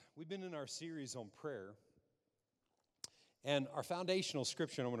We've been in our series on prayer, and our foundational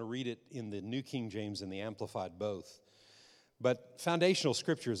scripture, and I'm going to read it in the New King James and the Amplified both, but foundational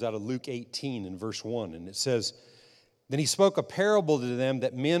scripture is out of Luke 18 in verse 1, and it says, "Then he spoke a parable to them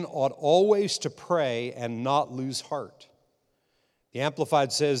that men ought always to pray and not lose heart." The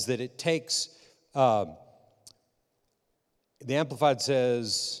Amplified says that it takes, what does the Amplified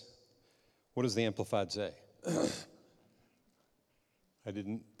say? I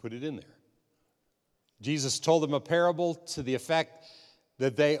didn't put it in there. Jesus told them a parable to the effect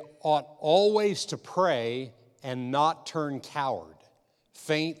that they ought always to pray and not turn coward,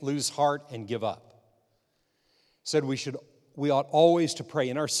 faint, lose heart, and give up. Said we ought always to pray.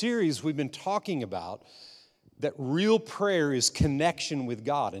 In our series, we've been talking about that real prayer is connection with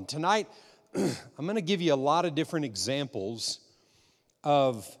God. And tonight, I'm going to give you a lot of different examples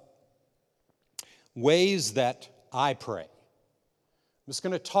of ways that I pray. I'm just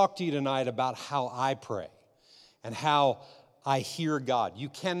going to talk to you tonight about how I pray and how I hear God. You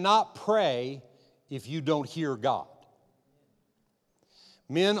cannot pray if you don't hear God.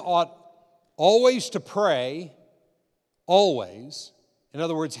 Men ought always to pray, always. In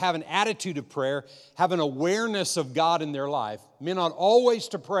other words, have an attitude of prayer, have an awareness of God in their life. Men ought always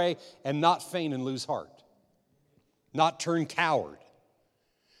to pray and not faint and lose heart, not turn coward.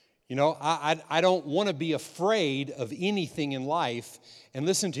 You know, I don't want to be afraid of anything in life. And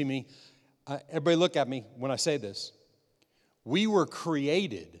listen to me, everybody look at me when I say this. We were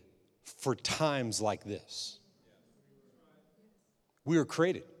created for times like this. We were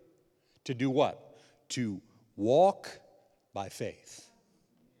created to do what? To walk by faith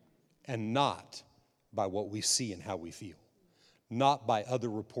and not by what we see and how we feel. Not by other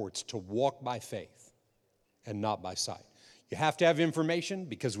reports, to walk by faith and not by sight. You have to have information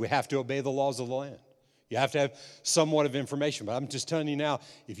because we have to obey the laws of the land. You have to have somewhat of information. But I'm just telling you now,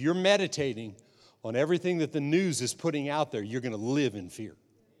 if you're meditating on everything that the news is putting out there, you're going to live in fear.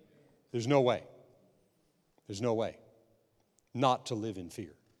 There's no way. There's no way not to live in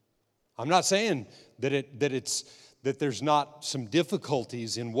fear. I'm not saying that there's not some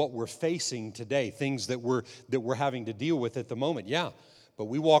difficulties in what we're facing today, things that we're having to deal with at the moment. Yeah, but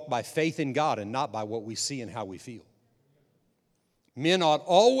we walk by faith in God and not by what we see and how we feel. Men ought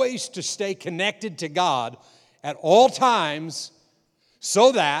always to stay connected to God at all times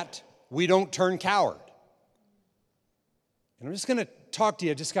so that we don't turn coward. And I'm just going to talk to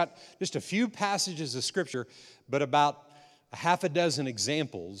you. I just got just a few passages of Scripture, but about a half a dozen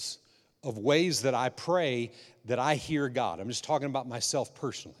examples of ways that I pray that I hear God. I'm just talking about myself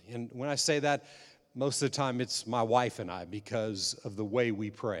personally. And when I say that, most of the time it's my wife and I because of the way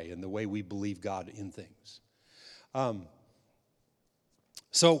we pray and the way we believe God in things.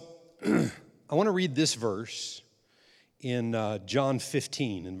 So I want to read this verse in John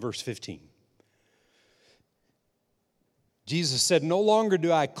 15, in verse 15. Jesus said, "No longer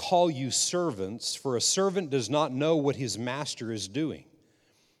do I call you servants, for a servant does not know what his master is doing.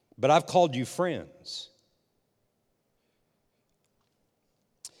 But I've called you friends."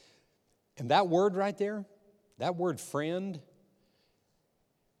 And that word right there, that word friend,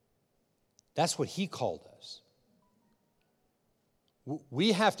 that's what he called us.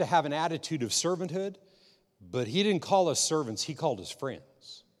 We have to have an attitude of servanthood, but he didn't call us servants, he called us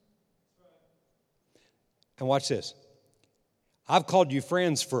friends. And watch this. "I've called you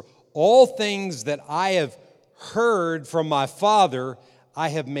friends, for all things that I have heard from my Father, I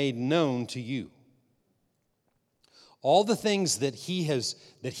have made known to you." All the things that he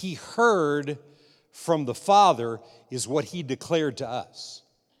heard from the Father is what he declared to us.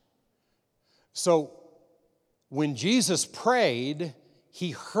 So when Jesus prayed,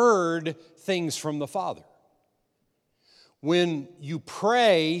 he heard things from the Father. When you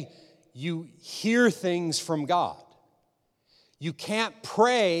pray, you hear things from God. You can't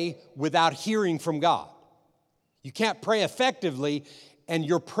pray without hearing from God. You can't pray effectively and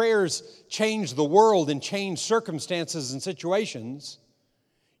your prayers change the world and change circumstances and situations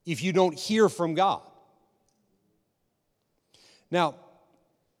if you don't hear from God. Now,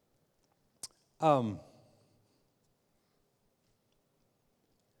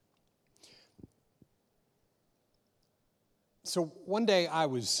 so one day I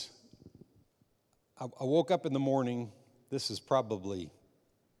woke up in the morning. This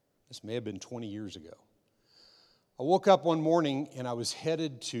may have been 20 years ago. I woke up one morning and I was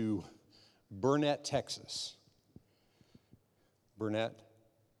headed to Burnett, Texas. Burnett?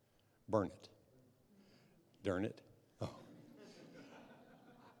 Burnett. Darn it. Oh.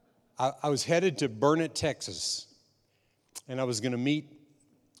 I was headed to Burnett, Texas, and I was going to meet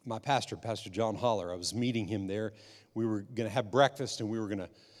my pastor, Pastor John Holler. I was meeting him there. We were going to have breakfast, and we were going to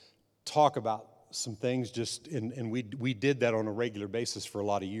talk about some things and we did that on a regular basis for a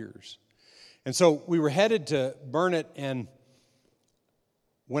lot of years. And so we were headed to Burnett, and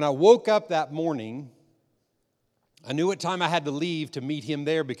when I woke up that morning, I knew what time I had to leave to meet him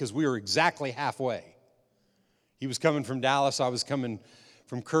there because we were exactly halfway. He was coming from Dallas, I was coming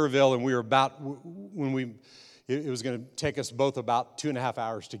from Kerrville, and we were it was going to take us both about 2.5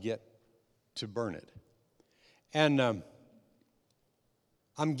 hours to get to Burnett. And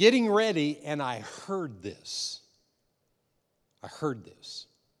I'm getting ready, and I heard this.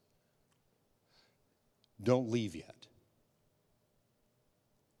 Don't leave yet.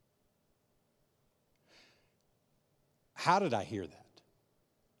 How did I hear that?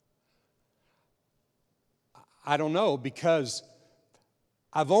 I don't know, because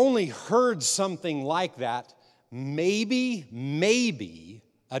I've only heard something like that maybe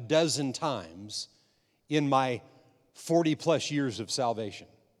a dozen times in my 40 plus years of salvation.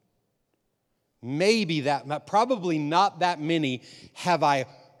 Probably not that many have I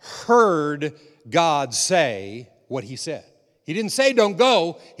heard God say what he said. He didn't say don't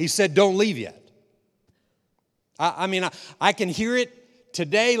go, he said don't leave yet. I can hear it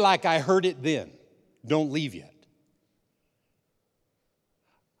today like I heard it then. Don't leave yet.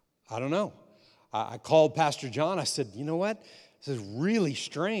 I don't know. I called Pastor John. I said, you know what? This is really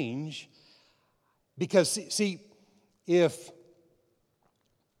strange. Because, see, if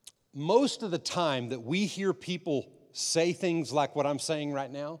most of the time that we hear people say things like what I'm saying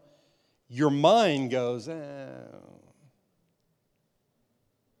right now, your mind goes,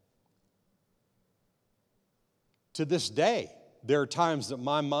 To this day, there are times that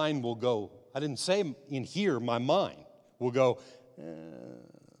my mind will go, I didn't say in here, my mind will go,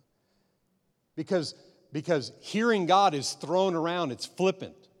 because hearing God is thrown around, it's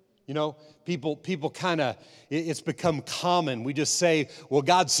flippant. You know, people kind of, it's become common. We just say, well,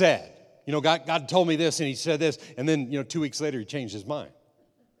 God said. You know, God told me this and he said this, and then, 2 weeks later he changed his mind.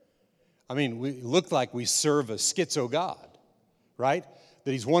 I mean, we look like we serve a schizo God, right?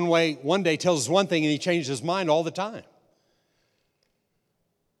 That he's one day tells us one thing and he changes his mind all the time.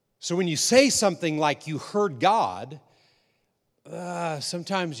 So when you say something like you heard God,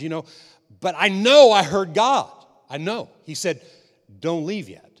 sometimes, but I know I heard God. I know. He said, don't leave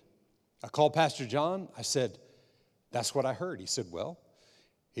yet. I called Pastor John. I said, that's what I heard. He said, well,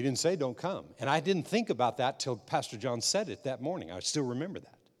 he didn't say don't come. And I didn't think about that till Pastor John said it that morning. I still remember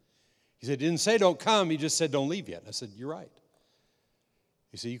that. He said, he didn't say don't come. He just said don't leave yet. And I said, you're right.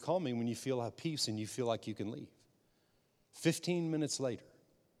 He said, you call me when you feel at peace and you feel like you can leave. 15 minutes later,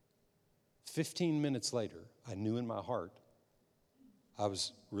 I knew in my heart I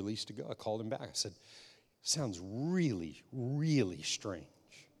was released to go. I called him back. I said, sounds really, really strange.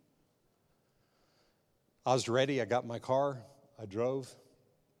 I was ready. I got in my car. I drove.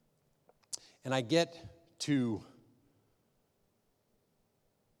 And I get to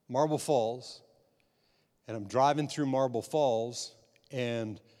Marble Falls, and I'm driving through Marble Falls,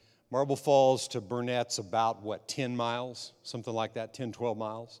 and Marble Falls to Burnett's about, 10 miles? Something like that, 10, 12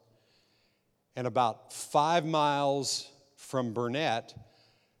 miles. And about 5 miles from Burnett,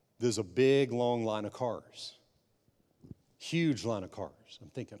 there's a big, long line of cars. Huge line of cars. I'm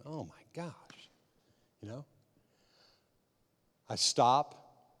thinking, oh my gosh, I stop,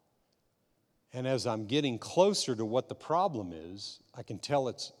 and as I'm getting closer to what the problem is, I can tell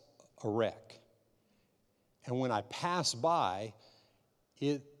it's a wreck. And when I pass by,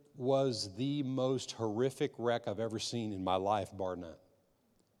 it was the most horrific wreck I've ever seen in my life, bar none.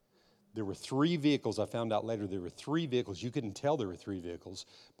 There were 3 vehicles. I found out later there were 3 vehicles. You couldn't tell there were 3 vehicles,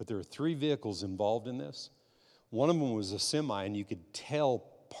 but there were 3 vehicles involved in this. One of them was a semi, and you could tell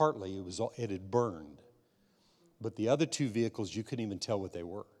partly it had burned. But the other 2 vehicles, you couldn't even tell what they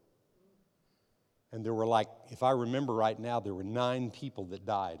were. And there were if I remember right now, there were 9 people that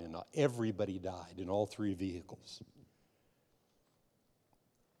died, and everybody died in all 3 vehicles.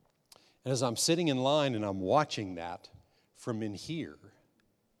 And as I'm sitting in line and I'm watching that from in here,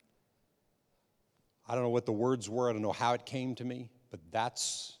 I don't know what the words were. I don't know how it came to me, but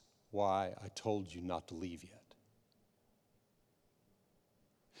that's why I told you not to leave yet.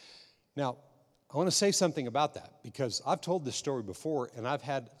 Now, I want to say something about that because I've told this story before, and I've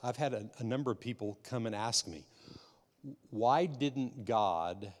had a number of people come and ask me, why did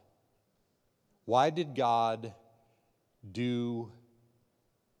God do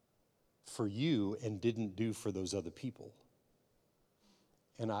for you and didn't do for those other people?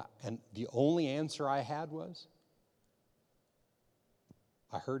 And the only answer I had was,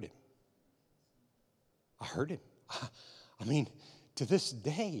 I heard him. I heard him. I mean, to this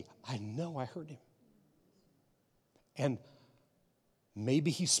day, I know I heard him. And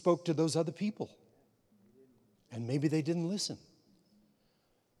maybe he spoke to those other people. And maybe they didn't listen.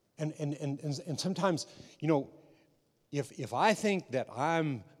 And sometimes, if I think that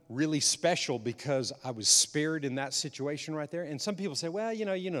I'm really special because I was spared in that situation right there, and some people say, well, you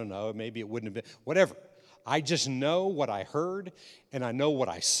don't know, maybe it wouldn't have been, whatever. I just know what I heard, and I know what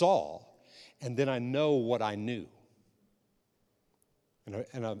I saw, and then I know what I knew.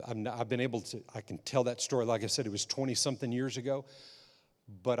 I've been able to, I can tell that story, like I said, it was 20-something years ago,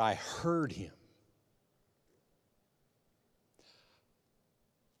 but I heard him.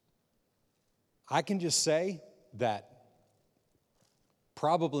 I can just say that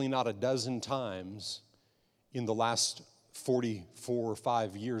probably not a dozen times in the last 44 or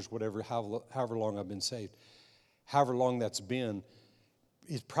 5 years, however long I've been saved, however long that's been,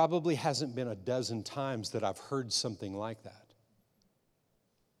 it probably hasn't been a dozen times that I've heard something like that.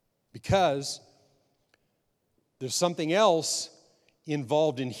 Because there's something else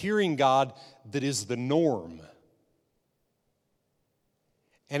involved in hearing God that is the norm.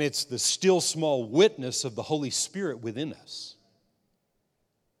 And it's the still small witness of the Holy Spirit within us.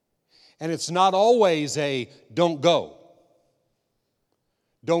 And it's not always a don't go.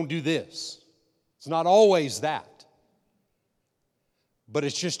 Don't do this. It's not always that. But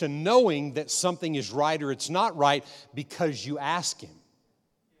it's just a knowing that something is right or it's not right because you ask Him.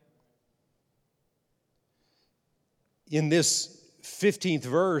 In this 15th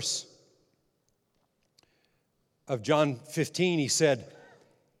verse of John 15, he said,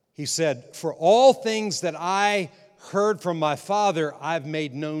 for all things that I heard from my Father, I've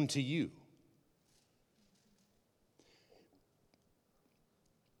made known to you.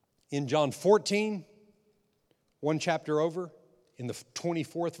 In John 14, one chapter over, in the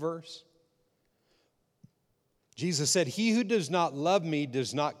 24th verse, Jesus said, he who does not love me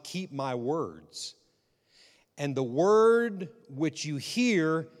does not keep my words. And the word which you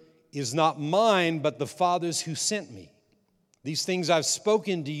hear is not mine, but the Father's who sent me. These things I've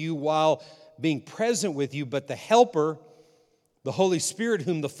spoken to you while being present with you, but the Helper, the Holy Spirit,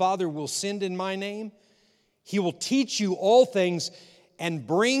 whom the Father will send in my name, He will teach you all things and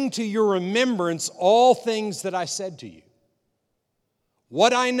bring to your remembrance all things that I said to you.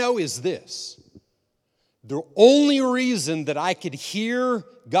 What I know is this: the only reason that I could hear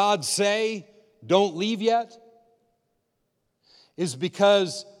God say, don't leave yet, is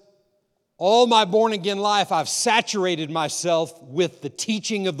because all my born-again life, I've saturated myself with the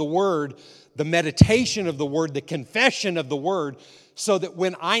teaching of the Word, the meditation of the Word, the confession of the Word, so that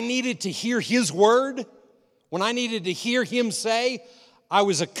when I needed to hear His Word, when I needed to hear Him say, I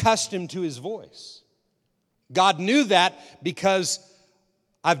was accustomed to His voice. God knew that because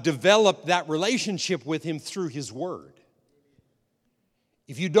I've developed that relationship with Him through His Word.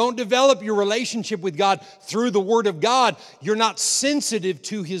 If you don't develop your relationship with God through the Word of God, you're not sensitive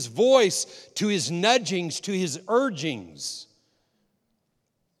to His voice, to His nudgings, to His urgings,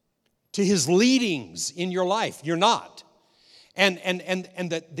 to His leadings in your life. You're not. And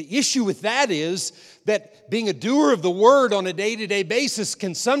the issue with that is that being a doer of the Word on a day-to-day basis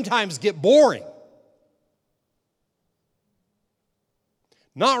can sometimes get boring.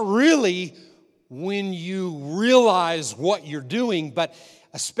 Not really when you realize what you're doing, but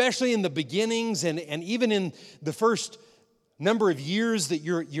especially in the beginnings and even in the first number of years that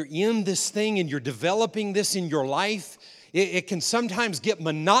you're in this thing and you're developing this in your life, it can sometimes get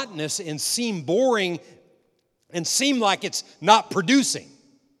monotonous and seem boring and seem like it's not producing.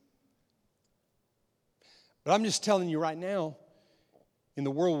 But I'm just telling you right now, in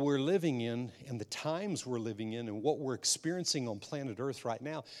the world we're living in and the times we're living in and what we're experiencing on planet Earth right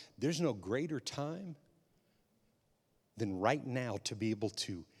now, there's no greater time than right now to be able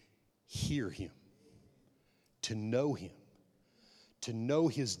to hear Him, to know Him, to know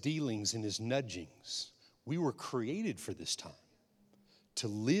His dealings and His nudgings. We were created for this time, to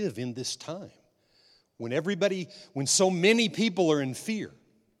live in this time. When so many people are in fear.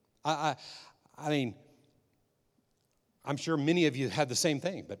 I mean, I'm sure many of you had the same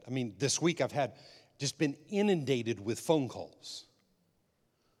thing, but I mean, this week I've just been inundated with phone calls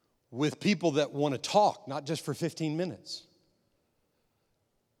with people that want to talk, not just for 15 minutes.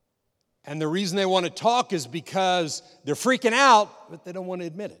 And the reason they want to talk is because they're freaking out, but they don't want to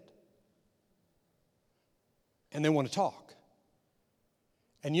admit it. And they want to talk.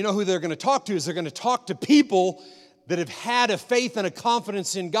 And you know who they're going to talk to is they're going to talk to people that have had a faith and a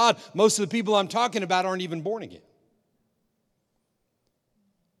confidence in God. Most of the people I'm talking about aren't even born again.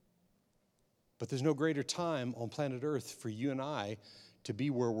 But there's no greater time on planet Earth for you and I to be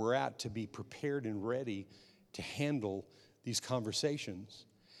where we're at, to be prepared and ready to handle these conversations.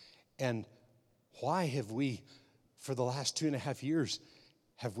 And why have we for the last 2.5 years,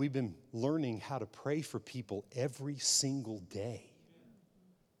 have we been learning how to pray for people every single day.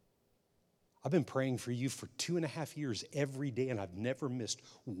 I've been praying for you for 2.5 years every day, and I've never missed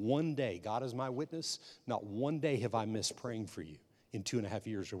one day. God is my witness. Not one day have I missed praying for you in 2.5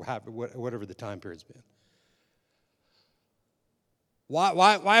 years or whatever the time period's been.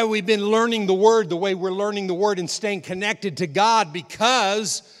 Why have we been learning the Word the way we're learning the Word and staying connected to God?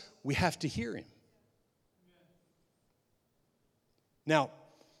 Because we have to hear Him. Now,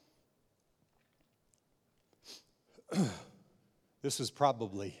 this was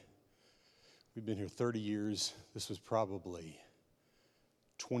probably, we've been here 30 years. This was probably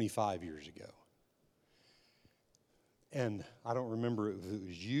 25 years ago. And I don't remember if it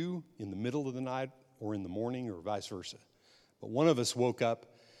was you in the middle of the night or in the morning or vice versa. But one of us woke up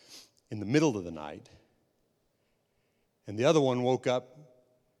in the middle of the night, and the other one woke up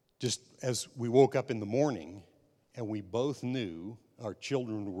just as we woke up in the morning, and we both knew our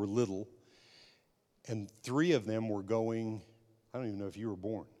children were little, and 3 of them were going, I don't even know if you were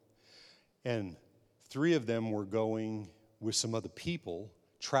born, and 3 of them were going with some other people,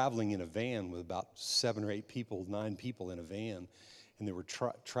 traveling in a van with about 7 or 8 people, 9 people in a van, and they were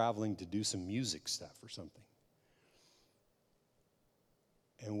traveling to do some music stuff or something.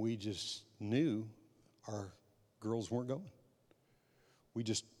 And we just knew our girls weren't going. We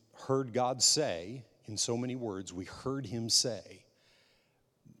just heard God say, in so many words, we heard Him say,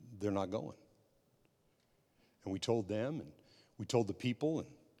 they're not going. And we told them, and we told the people, and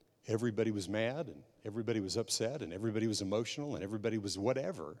everybody was mad, and everybody was upset, and everybody was emotional, and everybody was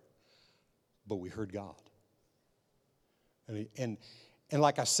whatever. But we heard God. And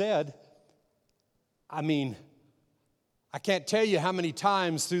like I said, I mean, I can't tell you how many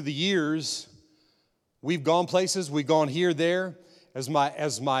times through the years we've gone places, we've gone here, there. As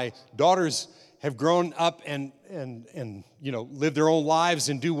my daughters have grown up and live their own lives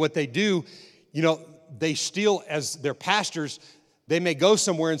and do what they do, they still, as their pastors, they may go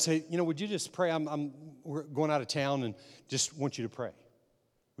somewhere and say, would you just pray? We're going out of town and just want you to pray.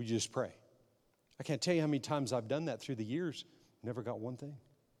 Would you just pray? I can't tell you how many times I've done that through the years. Never got one thing.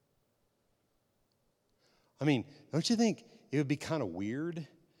 I mean, don't you think it would be kind of weird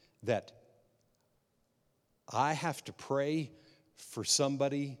that I have to pray for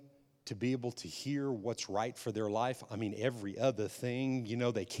somebody to be able to hear what's right for their life? I mean, every other thing,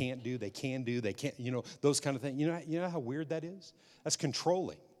 they can't do, they can do, they can't, those kind of things. You know how weird that is? That's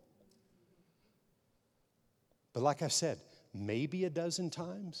controlling. But like I said, maybe a dozen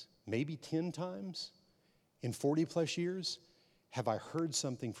times, maybe 10 times in 40 plus years, have I heard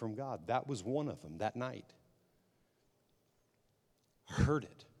something from God. That was one of them that night. I heard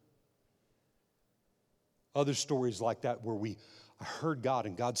it. Other stories like that where I heard God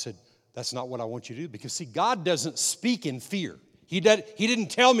and God said, that's not what I want you to do. Because see, God doesn't speak in fear. He didn't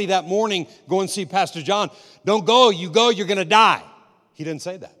tell me that morning, go and see Pastor John. Don't go, you're going to die. He didn't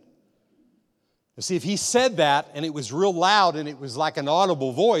say that. You see, if he said that and it was real loud and it was like an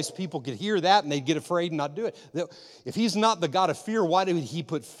audible voice, people could hear that and they'd get afraid and not do it. If he's not the God of fear, why did he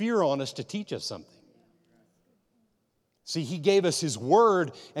put fear on us to teach us something? See, he gave us his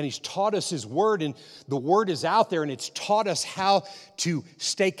word, and he's taught us his word, and the word is out there, and it's taught us how to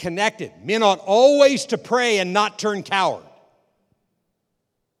stay connected. Men ought always to pray and not turn coward.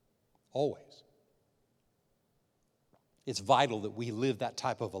 Always. It's vital that we live that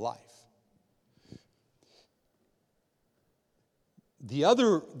type of a life.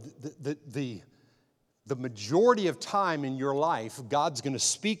 The majority of time in your life, God's going to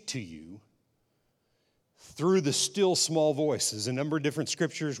speak to you through the still small voices. A number of different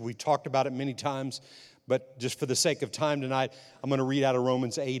scriptures. We talked about it many times, but just for the sake of time tonight, I'm going to read out of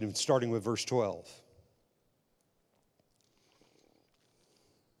Romans 8 and starting with verse 12.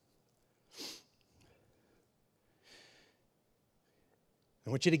 I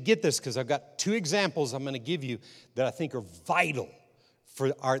want you to get this because I've got 2 examples I'm going to give you that I think are vital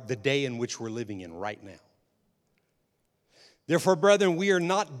for the day in which we're living in right now. Therefore, brethren, we are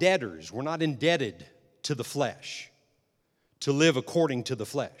not debtors. We're not indebted to the flesh, to live according to the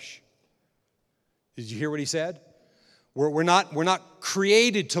flesh. Did you hear what he said? We're not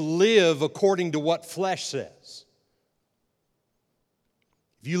created to live according to what flesh says.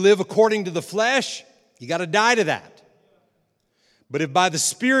 If you live according to the flesh, you got to die to that. But if by the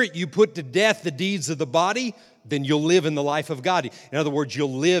Spirit you put to death the deeds of the body, then you'll live in the life of God. In other words,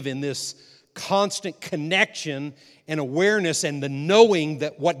 you'll live in this constant connection and awareness and the knowing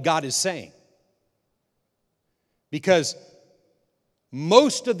that what God is saying. Because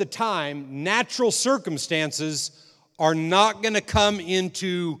most of the time, natural circumstances are not going to come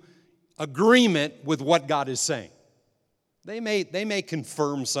into agreement with what God is saying. They may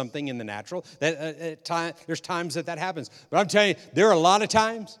confirm something in the natural. There's times that happens. But I'm telling you, there are a lot of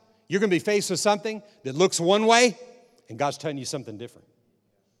times you're going to be faced with something that looks one way, and God's telling you something different.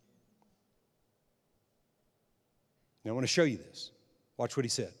 Now I want to show you this. Watch what he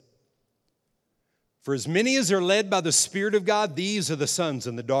said. For as many as are led by the Spirit of God, these are the sons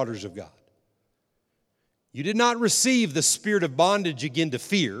and the daughters of God. You did not receive the spirit of bondage again to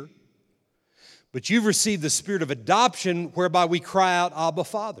fear, but you've received the spirit of adoption whereby we cry out, Abba,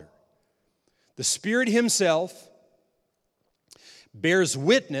 Father. The Spirit himself bears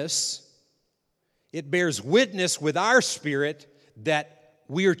witness. It bears witness with our spirit that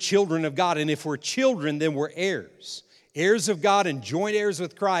we are children of God. And if we're children, then we're heirs. Heirs of God and joint heirs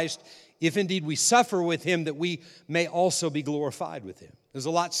with Christ, if indeed we suffer with him, that we may also be glorified with him. There's a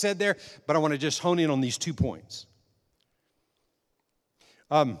lot said there, but I want to just hone in on these 2 points.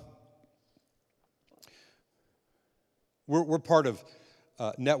 We're part of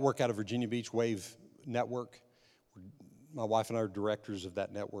a network out of Virginia Beach, Wave Network. My wife and I are directors of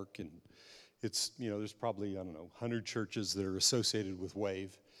that network, and it's, there's probably, 100 churches that are associated with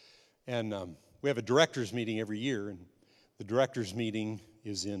Wave. And we have a directors meeting every year, and the directors meeting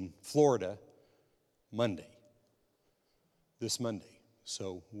is in Florida this Monday.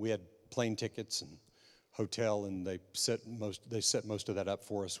 So we had plane tickets and hotel, and they set most of that up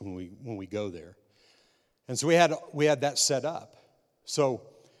for us when we go there. And so we had that set up. So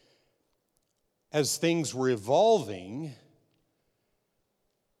as things were evolving,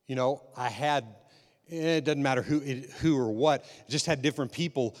 I had, it doesn't matter who or what, just had different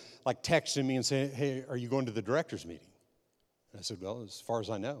people like texting me and saying, hey, are you going to the directors meeting? And I said, well, as far as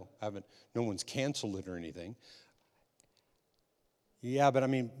I know, no one's canceled it or anything. Yeah, but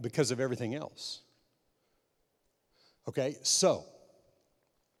because of everything else. Okay, so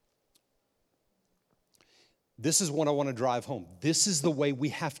this is what I want to drive home. This is the way we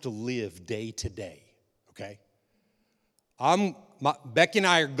have to live day to day, okay? Becky and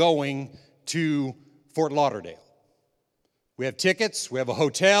I are going to Fort Lauderdale. We have tickets, we have a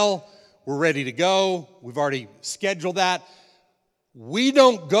hotel, we're ready to go. We've already scheduled that. We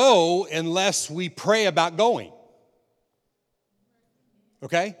don't go unless we pray about going.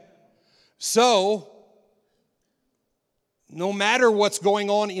 Okay? So, no matter what's going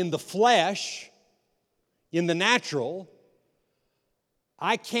on in the flesh, in the natural,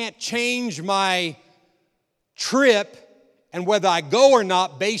 I can't change my trip and whether I go or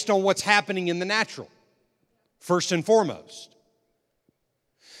not based on what's happening in the natural, first and foremost.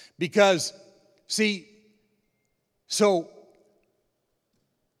 Because, so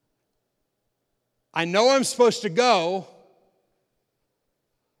I know I'm supposed to go,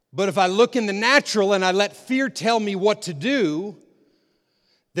 but if I look in the natural and I let fear tell me what to do,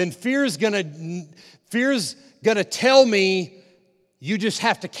 then fear's gonna tell me you just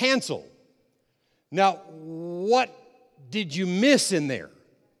have to cancel. Now, what did you miss in there?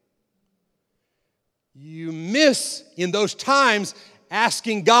 You miss in those times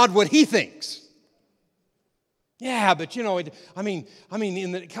asking God what he thinks. Yeah, but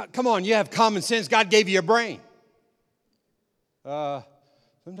come on, you have common sense. God gave you a brain.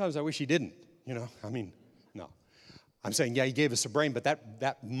 Sometimes I wish he didn't, no. I'm saying, yeah, he gave us a brain, but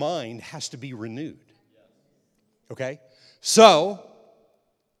that mind has to be renewed. Okay? So,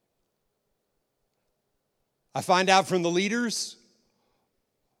 I find out from the leaders,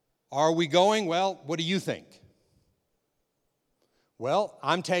 are we going? Well, what do you think? Well,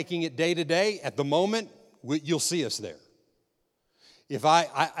 I'm taking it day to day. At the moment, you'll see us there. If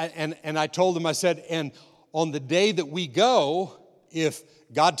I told them, I said, and on the day that we go, if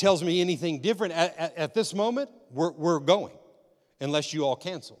God tells me anything different at this moment, we're going, unless you all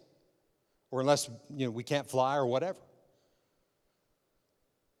cancel, or unless we can't fly or whatever.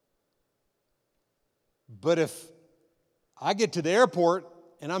 But if I get to the airport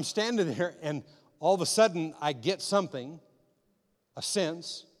and I'm standing there and all of a sudden I get something, a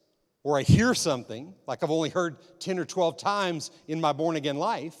sense, or I hear something, like I've only heard 10 or 12 times in my born-again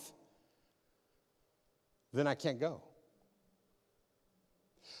life, then I can't go.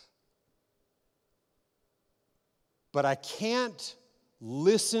 But I can't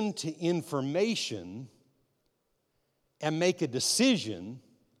listen to information and make a decision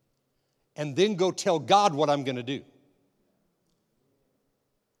and then go tell God what I'm going to do.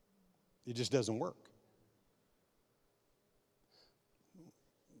 It just doesn't work.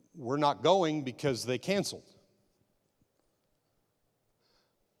 We're not going because they canceled.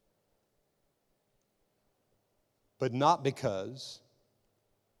 But not because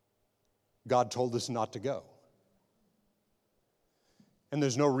God told us not to go. And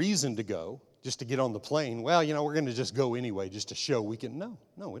there's no reason to go just to get on the plane. Well, we're going to just go anyway, just to show we can. No,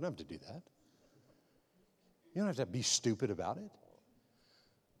 we don't have to do that. You don't have to be stupid about it.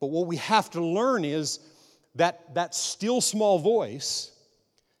 But what we have to learn is that still small voice,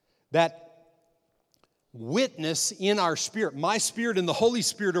 that witness in our spirit. My spirit and the Holy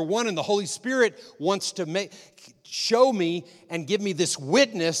Spirit are one, and the Holy Spirit wants to show me and give me this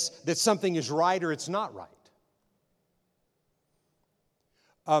witness that something is right or it's not right.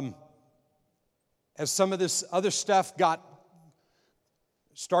 As some of this other stuff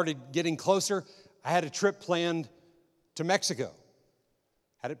started getting closer, I had a trip planned to Mexico.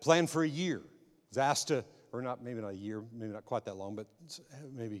 Had it planned for a year. Was asked to, or not, maybe not a year, maybe not quite that long, but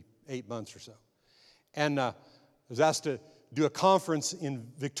maybe 8 months or so. And I was asked to do a conference in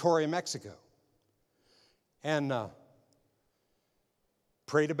Victoria, Mexico. And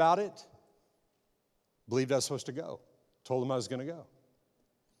prayed about it. Believed I was supposed to go. Told them I was going to go.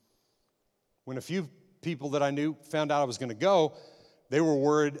 When a few people that I knew found out I was going to go, they were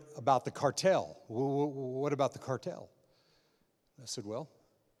worried about the cartel. What about the cartel? I said, well,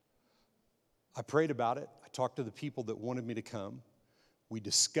 I prayed about it. I talked to the people that wanted me to come. We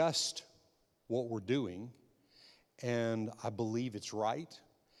discussed what we're doing, and I believe it's right,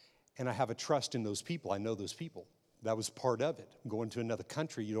 and I have a trust in those people. I know those people. That was part of it. Going to another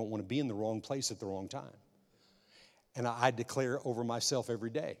country, you don't want to be in the wrong place at the wrong time. And I declare over myself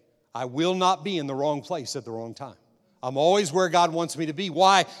every day, I will not be in the wrong place at the wrong time. I'm always where God wants me to be.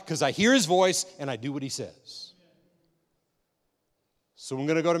 Why? Because I hear His voice and I do what He says. So I'm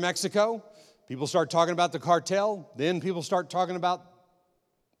going to go to Mexico. People start talking about the cartel. Then people start talking about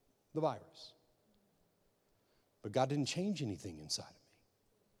the virus. But God didn't change anything inside of me.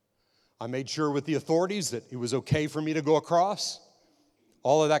 I made sure with the authorities that it was okay for me to go across.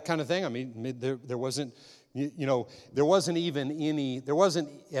 All of that kind of thing. I mean, there wasn't... there wasn't even any, at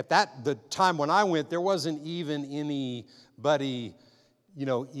the time when I went, there wasn't even anybody,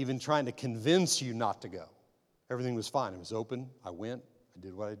 even trying to convince you not to go. Everything was fine. It was open. I went. I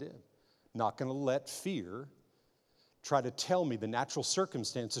did what I did. Not going to let fear try to tell me, the natural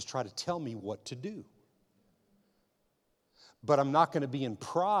circumstances try to tell me what to do. But I'm not going to be in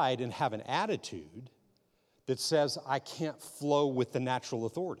pride and have an attitude that says I can't flow with the natural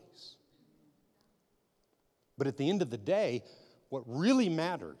authorities. But at the end of the day, what really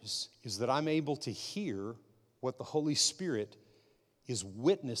matters is that I'm able to hear what the Holy Spirit is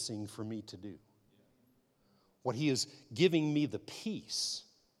witnessing for me to do. What He is giving me the peace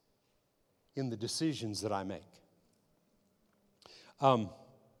in the decisions that I make.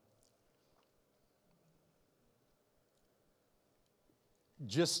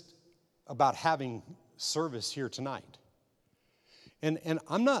 Just about having service here tonight. And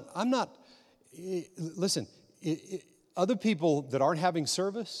I'm not, listen, other people that aren't having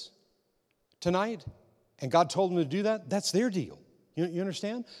service tonight, and God told them to do that, that's their deal. You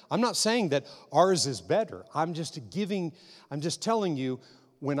understand? I'm not saying that ours is better. I'm just telling you,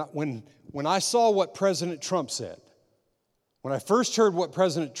 when I saw what President Trump said, when I first heard what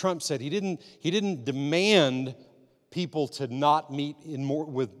President Trump said, he didn't demand people to not meet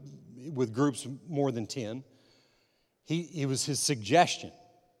with groups more than 10. It was his suggestion.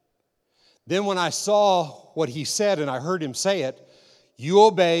 Then when I saw what he said and I heard him say it, you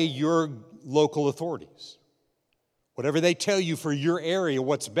obey your local authorities. Whatever they tell you for your area,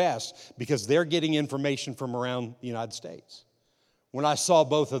 what's best, because they're getting information from around the United States. When I saw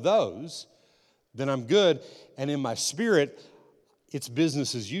both of those, then I'm good. And in my spirit, it's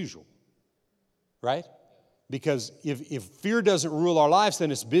business as usual, right? Because if fear doesn't rule our lives,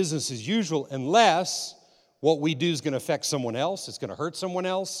 then it's business as usual, unless what we do is going to affect someone else, it's going to hurt someone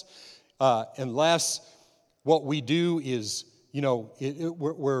else, unless what we do is,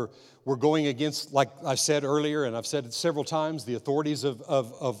 we're going against, like I said earlier, and I've said it several times, the authorities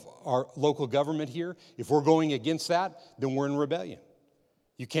of our local government here. If we're going against that, then we're in rebellion.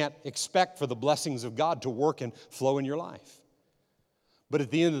 You can't expect for the blessings of God to work and flow in your life. But at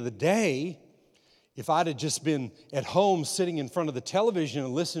the end of the day, if I'd have just been at home sitting in front of the television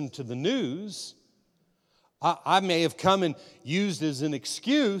and listened to the news, I may have come and used as an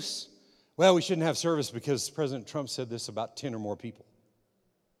excuse, well, we shouldn't have service because President Trump said this about 10 or more people.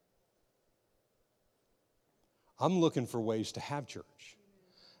 I'm looking for ways to have church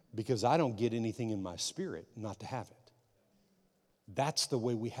because I don't get anything in my spirit not to have it. That's the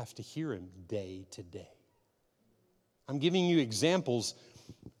way we have to hear Him day to day. I'm giving you examples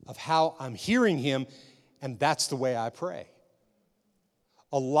of how I'm hearing Him, and that's the way I pray.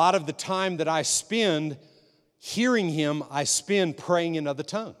 A lot of the time that I spend hearing Him, I spend praying in other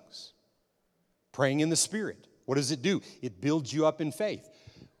tongues, praying in the Spirit. What does it do? It builds you up in faith.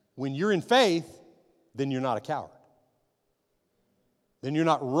 When you're in faith, then you're not a coward. Then you're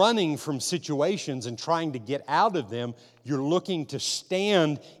not running from situations and trying to get out of them. You're looking to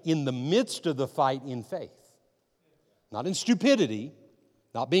stand in the midst of the fight in faith. Not in stupidity,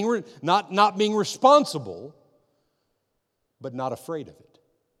 not being responsible, but not afraid of it.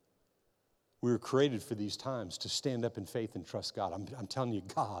 We were created for these times to stand up in faith and trust God. I'm telling you,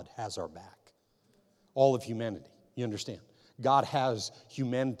 God has our back. All of humanity. You understand? God has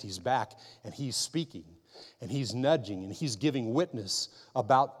humanity's back, and He's speaking, and He's nudging, and He's giving witness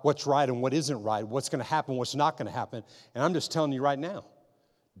about what's right and what isn't right, what's going to happen, what's not going to happen. And I'm just telling you right now,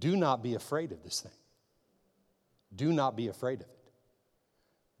 do not be afraid of this thing. Do not be afraid of it.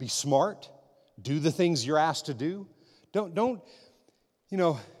 Be smart. Do the things you're asked to do. Don't.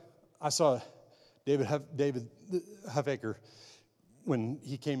 I saw David Huffaker when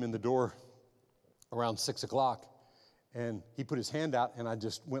he came in the door around 6 o'clock, and he put his hand out, and I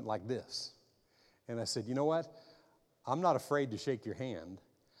just went like this. And I said, you know what? I'm not afraid to shake your hand,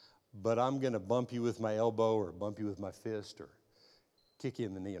 but I'm going to bump you with my elbow or bump you with my fist or kick you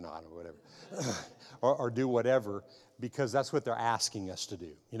in the knee or not or whatever, or do whatever, because that's what they're asking us to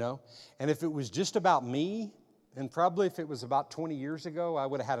do, And if it was just about me, and probably if it was about 20 years ago, I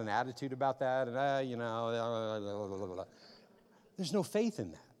would have had an attitude about that, and there's no faith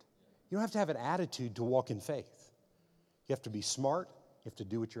in that. You don't have to have an attitude to walk in faith. You have to be smart. You have to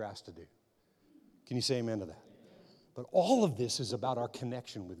do what you're asked to do. Can you say amen to that? But all of this is about our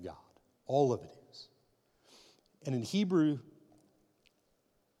connection with God. All of it is. And in Hebrew,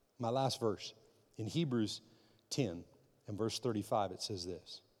 my last verse, in Hebrews 10 and verse 35, it says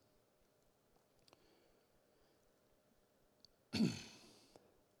this.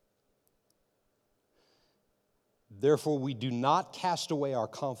 Therefore, we do not cast away our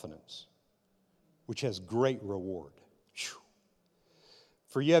confidence, which has great reward. Whew.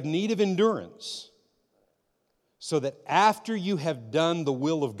 For you have need of endurance, so that after you have done the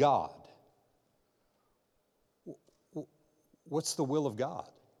will of God. What's the will of God?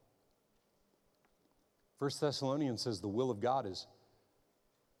 1 Thessalonians says the will of God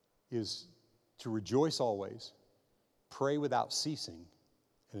is to rejoice always, pray without ceasing,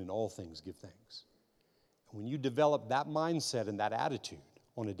 and in all things give thanks. And when you develop that mindset and that attitude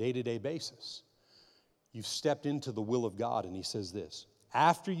on a day-to-day basis, you've stepped into the will of God, and He says this,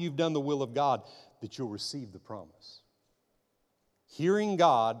 after you've done the will of God, that you'll receive the promise. Hearing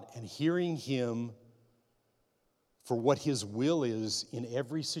God and hearing Him for what His will is in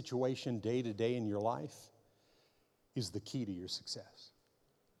every situation day to day in your life is the key to your success.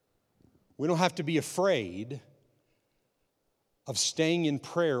 We don't have to be afraid of staying in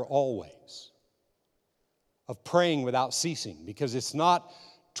prayer always, of praying without ceasing, because it's not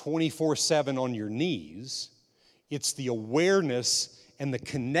 24/7 on your knees. It's the awareness and the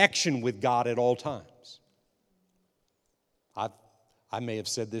connection with God at all times. I may have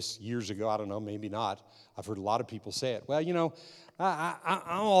said this years ago. I don't know, maybe not. I've heard a lot of people say it. Well, I'm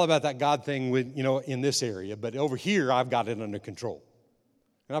all about that God thing with, in this area, but over here I've got it under control.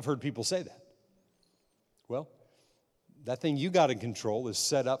 And I've heard people say that. Well, that thing you got in control is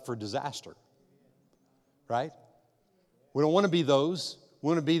set up for disaster, right? We don't want to be those. We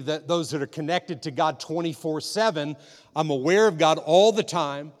want to be those that are connected to God 24/7. I'm aware of God all the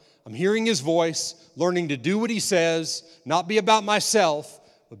time. I'm hearing His voice, learning to do what He says, not be about myself,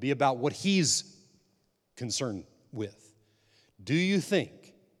 but be about what He's concerned with. Do you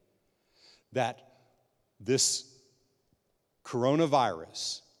think that this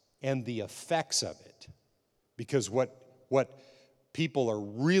coronavirus and the effects of it, because what people are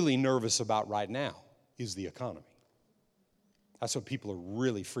really nervous about right now is the economy. That's what people are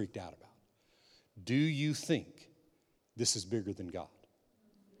really freaked out about. Do you think this is bigger than God?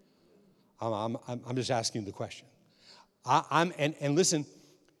 I'm just asking the question. And listen,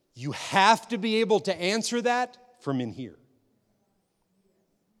 you have to be able to answer that from in here.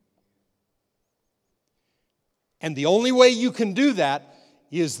 And the only way you can do that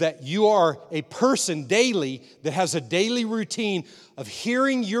is that you are a person daily that has a daily routine of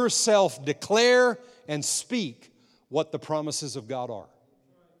hearing yourself declare and speak what the promises of God are.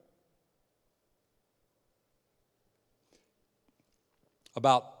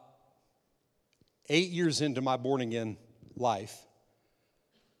 About 8 years into my born-again life,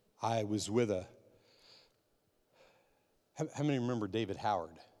 I was with how many remember David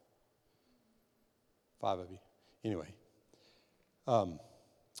Howard? 5 of you. Anyway,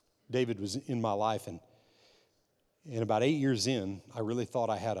 David was in my life, and about 8 years in, I really thought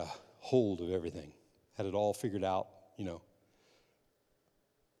I had a hold of everything, had it all figured out,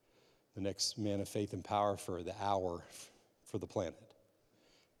 the next man of faith and power for the hour for the planet.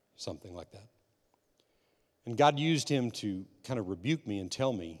 something like that. And God used him to kind of rebuke me and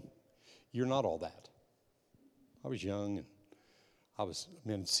tell me, you're not all that. I was young, and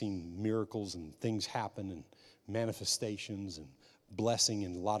I'd seen miracles and things happen and manifestations and blessing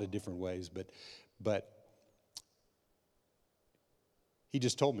in a lot of different ways. But he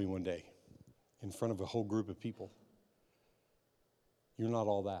just told me one day in front of a whole group of people, you're not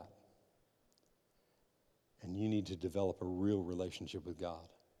all that. And you need to develop a real relationship with God.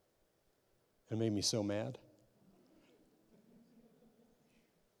 It made me so mad.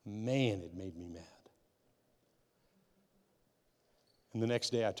 Man, it made me mad. And the next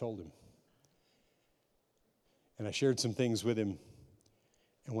day I told him. And I shared some things with him.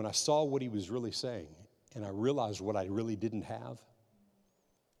 And when I saw what he was really saying, and I realized what I really didn't have,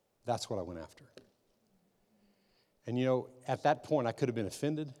 that's what I went after. And you know, at that point I could have been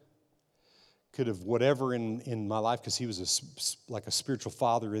offended, could have whatever in my life, because he was like a spiritual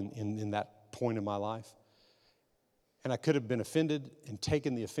father in that point in my life. And I could have been offended and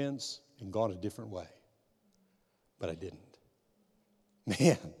taken the offense and gone a different way. But I didn't.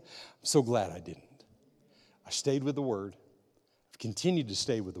 Man, I'm so glad I didn't. I stayed with the Word. I've continued to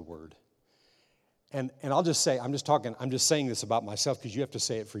stay with the Word. And I'll just say, I'm just saying this about myself because you have to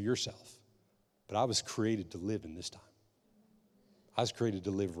say it for yourself. But I was created to live in this time. I was created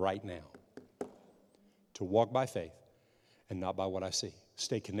to live right now. To walk by faith and not by what I see.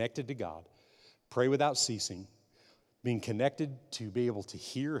 Stay connected to God. Pray without ceasing. Being connected to be able to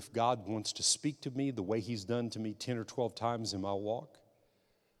hear if God wants to speak to me the way he's done to me 10 or 12 times in my walk.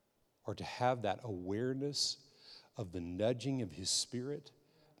 Or to have that awareness of the nudging of his Spirit,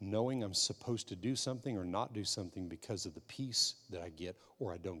 knowing I'm supposed to do something or not do something because of the peace that I get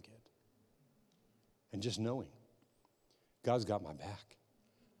or I don't get. And just knowing God's got my back.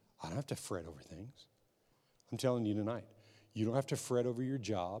 I don't have to fret over things. I'm telling you tonight, you don't have to fret over your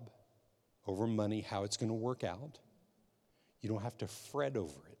job, over money, how it's going to work out. You don't have to fret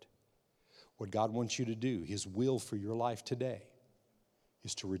over it. What God wants you to do, his will for your life today,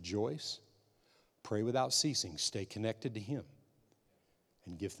 is to rejoice, pray without ceasing, stay connected to him,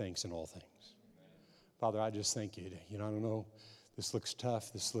 and give thanks in all things. Father, I just thank you. You know, I don't know, this looks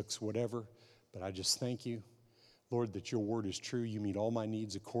tough, this looks whatever, but I just thank you, Lord, that your word is true. You meet all my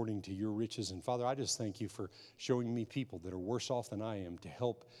needs according to your riches. And Father, I just thank you for showing me people that are worse off than I am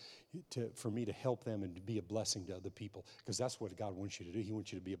for me to help them and to be a blessing to other people. Because that's what God wants you to do. He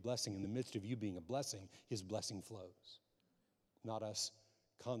wants you to be a blessing. In the midst of you being a blessing, his blessing flows. Not us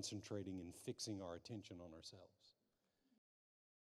concentrating and fixing our attention on ourselves.